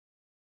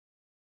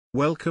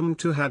Welcome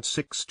to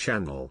had6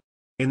 channel.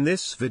 In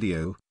this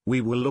video,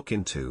 we will look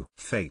into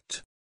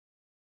fate.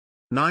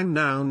 9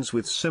 nouns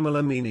with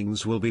similar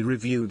meanings will be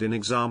reviewed in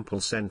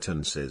example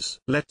sentences.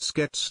 Let's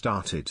get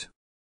started.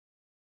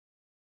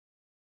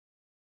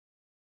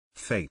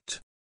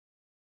 Fate,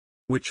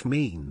 which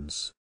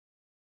means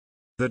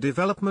the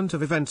development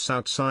of events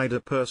outside a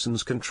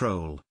person's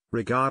control,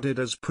 regarded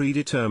as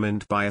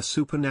predetermined by a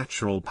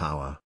supernatural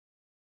power.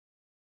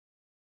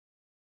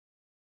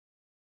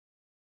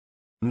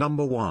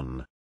 Number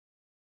 1.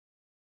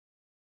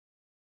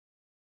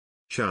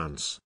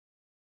 Chance,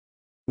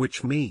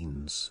 which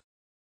means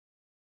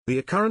the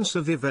occurrence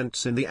of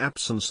events in the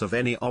absence of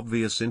any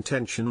obvious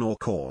intention or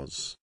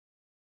cause.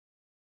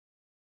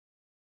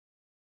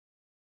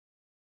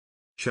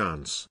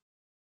 Chance.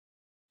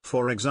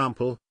 For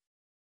example,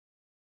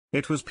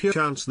 it was pure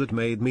chance that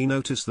made me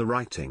notice the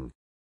writing.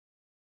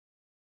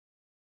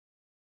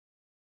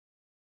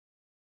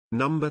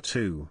 Number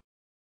 2.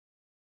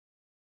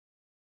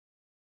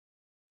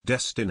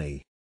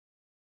 Destiny,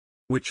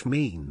 which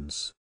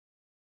means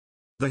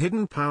the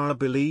hidden power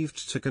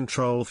believed to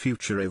control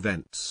future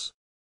events.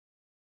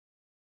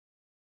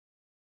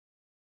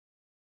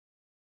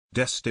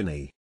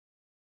 Destiny.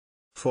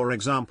 For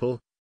example,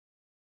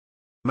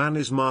 man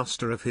is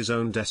master of his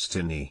own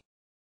destiny.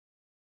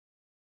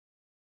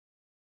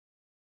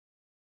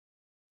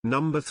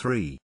 Number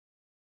 3.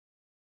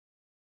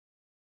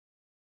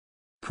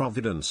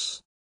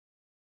 Providence,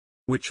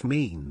 which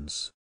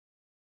means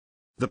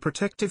the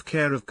protective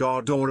care of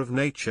God or of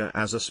nature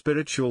as a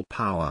spiritual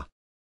power.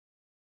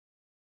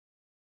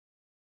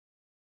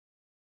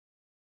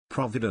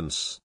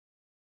 Providence.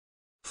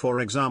 For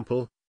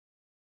example,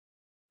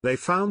 they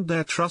found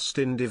their trust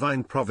in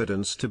divine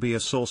providence to be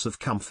a source of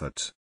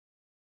comfort.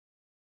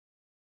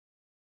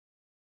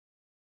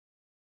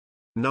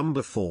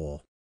 Number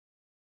 4.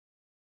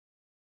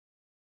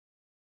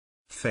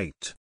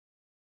 Fate,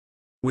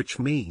 which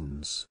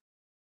means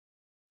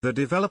the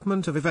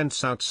development of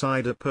events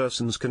outside a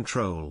person's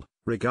control,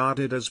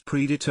 regarded as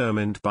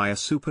predetermined by a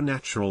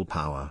supernatural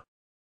power.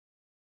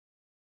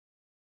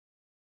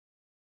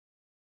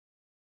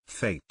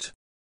 Fate.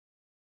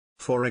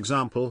 For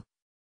example,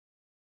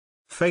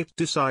 fate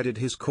decided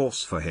his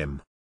course for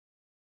him.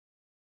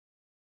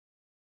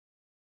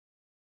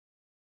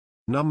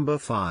 Number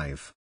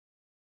 5.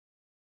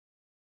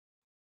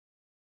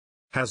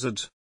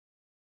 Hazard,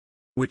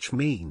 which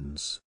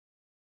means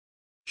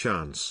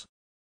chance.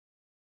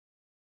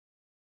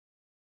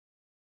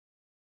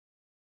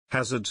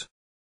 Hazard.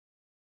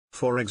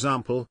 For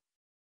example,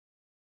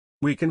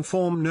 we can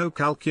form no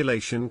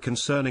calculation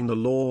concerning the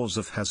laws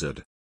of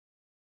hazard.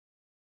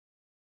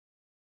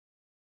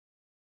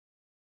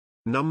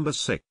 Number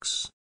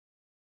 6.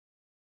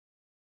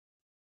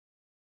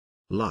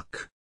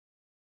 Luck,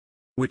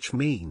 which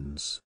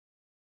means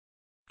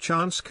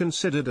chance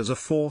considered as a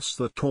force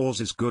that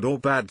causes good or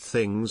bad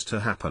things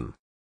to happen.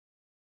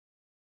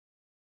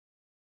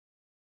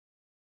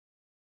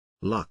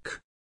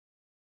 Luck.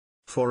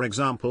 For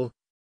example,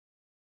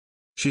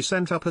 she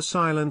sent up a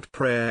silent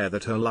prayer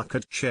that her luck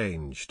had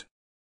changed.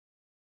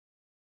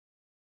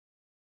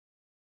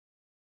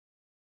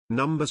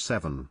 Number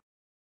 7.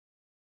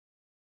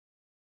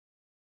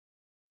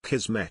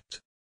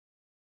 Kismet,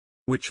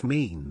 which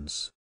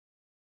means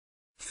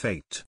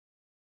fate.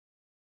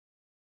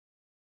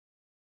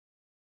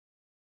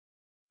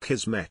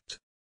 Kismet.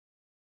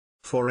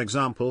 For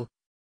example,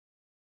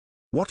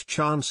 what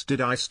chance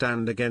did I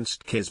stand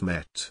against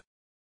Kismet?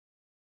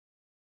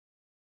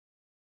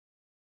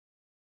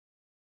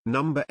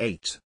 Number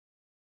 8.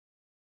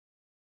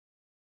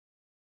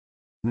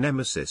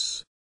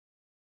 Nemesis,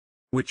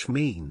 which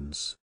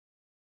means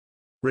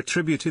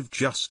retributive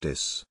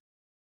justice.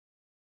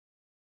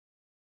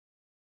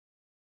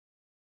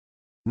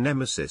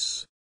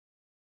 Nemesis.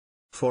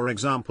 For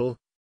example,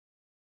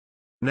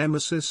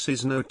 Nemesis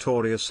is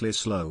notoriously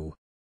slow.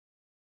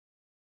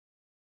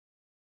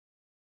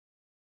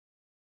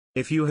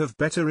 If you have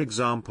better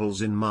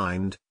examples in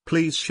mind,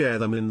 please share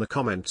them in the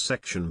comment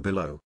section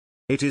below.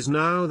 It is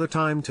now the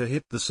time to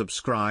hit the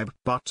subscribe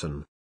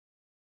button.